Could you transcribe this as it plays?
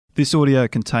This audio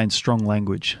contains strong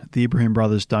language. The Ibrahim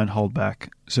brothers don't hold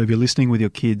back, so if you're listening with your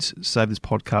kids, save this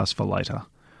podcast for later.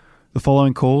 The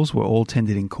following calls were all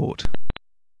tendered in court.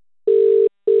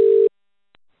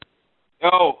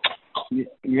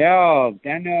 Yo,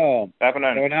 Daniel. What's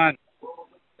happening? Going on?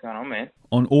 What's going on, man?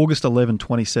 On August 11,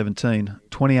 2017,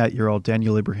 28-year-old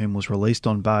Daniel Ibrahim was released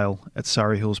on bail at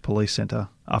Surrey Hills Police Centre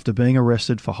after being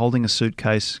arrested for holding a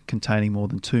suitcase containing more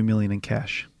than $2 million in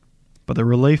cash. But the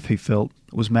relief he felt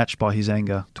was matched by his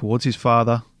anger towards his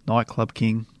father, nightclub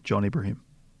king John Ibrahim.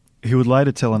 He would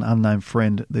later tell an unnamed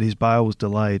friend that his bail was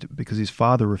delayed because his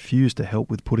father refused to help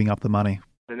with putting up the money.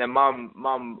 And then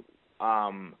Mum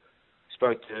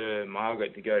spoke to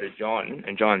Margaret to go to John,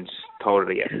 and John's told her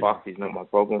to get fucked. He's not my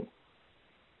problem.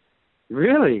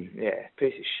 Really? Yeah,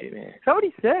 piece of shit, man. Is that what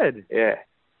he said? Yeah.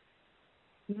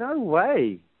 No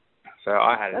way. So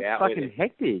I had it That's out with fucking him.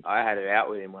 hectic. I had it out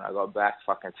with him when I got back.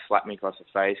 Fucking slapped me across the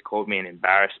face, called me an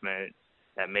embarrassment.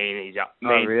 That me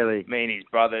and his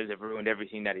brothers have ruined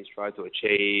everything that he's tried to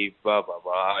achieve. Blah blah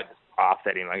blah. I just laughed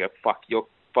at him. I go, "Fuck, you're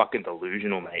fucking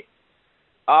delusional, mate."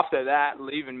 After that,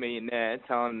 leaving me in there,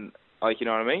 telling, like, you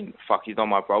know what I mean? Fuck, he's not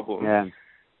my problem. Yeah.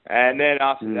 And then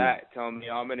after that, telling me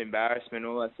I'm an embarrassment,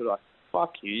 all that sort of, like,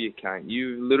 fuck you can't.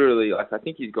 You literally, like, I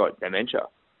think he's got dementia.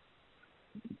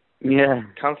 Yeah.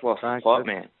 Cunt's lost the plot,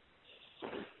 man.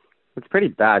 It's pretty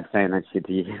bad saying that shit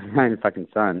to your own fucking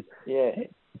son. Yeah.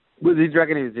 Do you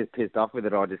reckon he was just pissed off with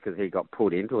it all just because he got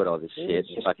pulled into it all this shit?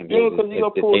 Just, Fucking because he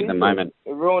got pulled into the moment. it.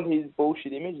 It ruined his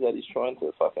bullshit image that he's trying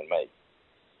to fucking make.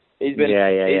 He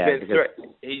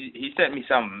sent me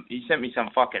some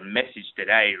fucking message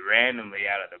today randomly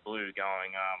out of the blue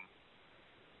going,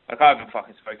 like, I haven't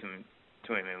fucking spoken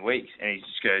to him in weeks, and he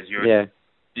just goes, "You're a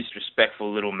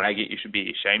disrespectful little maggot, you should be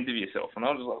ashamed of yourself." And I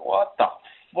was just like, what the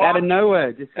fuck? Out of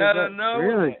nowhere. Just out of nowhere.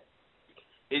 Really?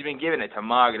 He's been giving it to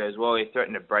Margaret as well. He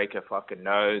threatened to break her fucking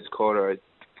nose, called her a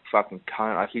fucking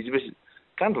cunt. Like, he's just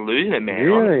kind of losing it, man.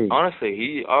 Really?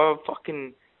 Honestly,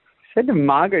 Said to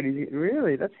Margaret,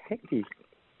 really? That's hectic.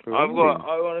 I've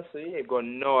got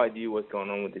no idea what's going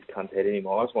on with this cunt head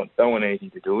anymore. I just don't want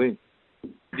anything to do with him.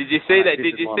 Did you see that?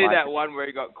 Did you see that one where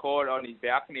he got caught on his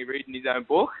balcony reading his own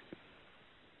book?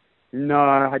 No,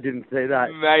 I didn't see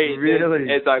that. Mate, really?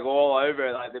 It's like all over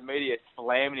it. Like, the media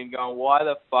slamming him, going, "Why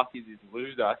the fuck is this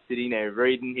loser sitting there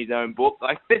reading his own book?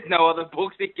 Like, there's no other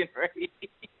books he can read."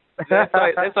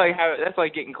 That's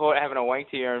like getting caught having a wank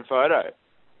to your own photo.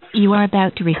 You are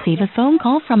about to receive a phone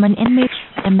call from an inmate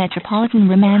at the Metropolitan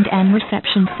Remand and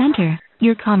Reception Center.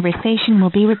 Your conversation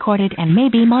will be recorded and may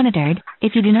be monitored.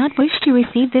 If you do not wish to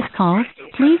receive this call,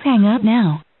 please hang up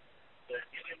now.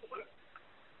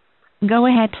 Go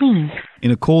ahead, please. In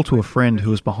a call to a friend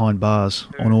who was behind bars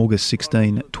on August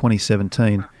 16,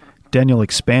 2017, Daniel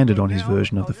expanded on his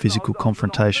version of the physical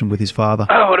confrontation with his father.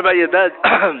 Oh, what about your dad?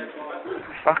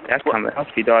 Fuck, that's coming.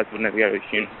 If he dies, we'll never go to a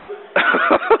funeral.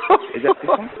 Is that this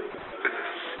one?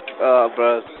 Oh,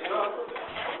 bro.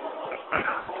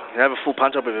 You have a full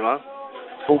punch up with him, huh?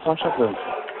 Full punch up with him.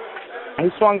 He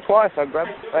swung twice. I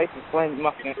grabbed his face and slammed him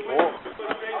up against the wall.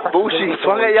 Bullshit. He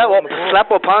swung at you? What,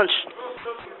 slap or punch?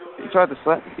 He tried to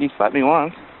slap. He slapped me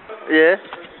once. Yeah.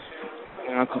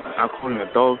 And I called him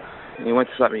a dog. And he went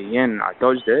to slap me again. And I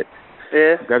dodged it.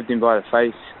 Yeah. Grabbed him by the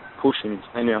face, pushed him, and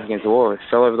slammed him up against the wall. He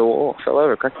fell over the wall.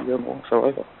 Cracked his own wall. Fell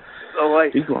over. Oh,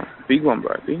 wait. Big one,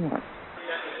 bro. Big one.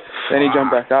 Then he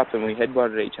jumped back up and we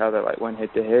headbutted each other, like, went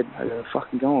head to head. I go,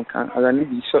 "Fucking go on, cunt." I go,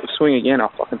 "Need you swing again, I'll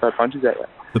fucking throw punches at you."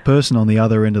 The person on the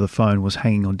other end of the phone was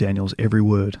hanging on Daniel's every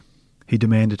word. He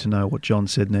demanded to know what John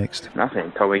said next. Nothing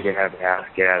until we get out of the house,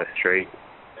 get out of the street.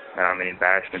 I'm an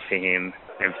embarrassment to him.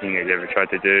 Everything he's ever tried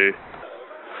to do.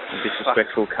 A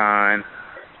disrespectful cunt.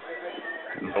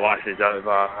 My life is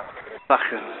over.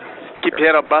 Fucking keep your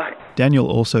head up, bro. Daniel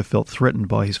also felt threatened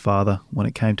by his father when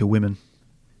it came to women.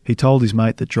 He told his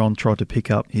mate that John tried to pick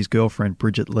up his girlfriend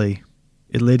Bridget Lee.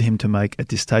 It led him to make a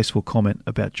distasteful comment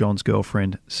about John's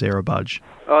girlfriend, Sarah Budge.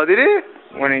 Oh, did he?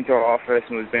 Went into our office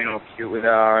and was being all cute with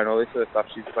her and all this sort of stuff.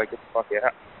 She's just like, "Get the fuck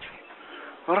out."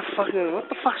 What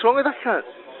the fuck's wrong with that cunt?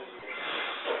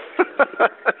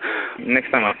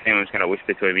 Next time I see him, I'm just going to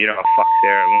whisper to him, "You don't fuck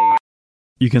Sarah."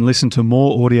 You can listen to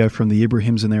more audio from the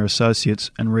Ibrahims and their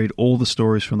associates and read all the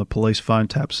stories from the police phone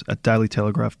taps at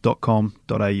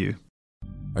dailytelegraph.com.au.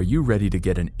 Are you ready to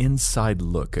get an inside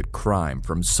look at crime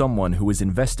from someone who has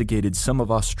investigated some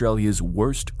of Australia's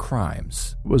worst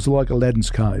crimes? It was like Aladdin's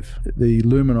Cave. The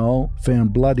luminol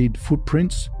found bloodied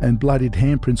footprints and bloodied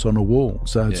handprints on a wall,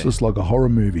 so it's just like a horror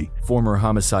movie. Former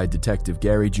homicide detective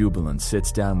Gary Jubilant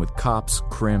sits down with cops,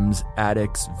 crims,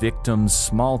 addicts, victims,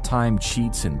 small-time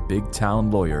cheats, and big-town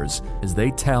lawyers as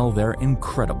they tell their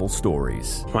incredible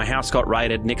stories. My house got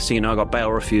raided. Next thing you know, I got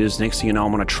bail refused. Next thing you know,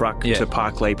 I'm on a truck to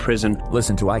Parklea Prison.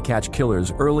 Listen to I Catch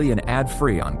Killers early and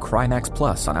ad-free on Crimex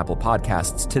Plus on Apple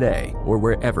Podcasts today or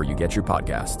wherever you get your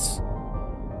podcasts.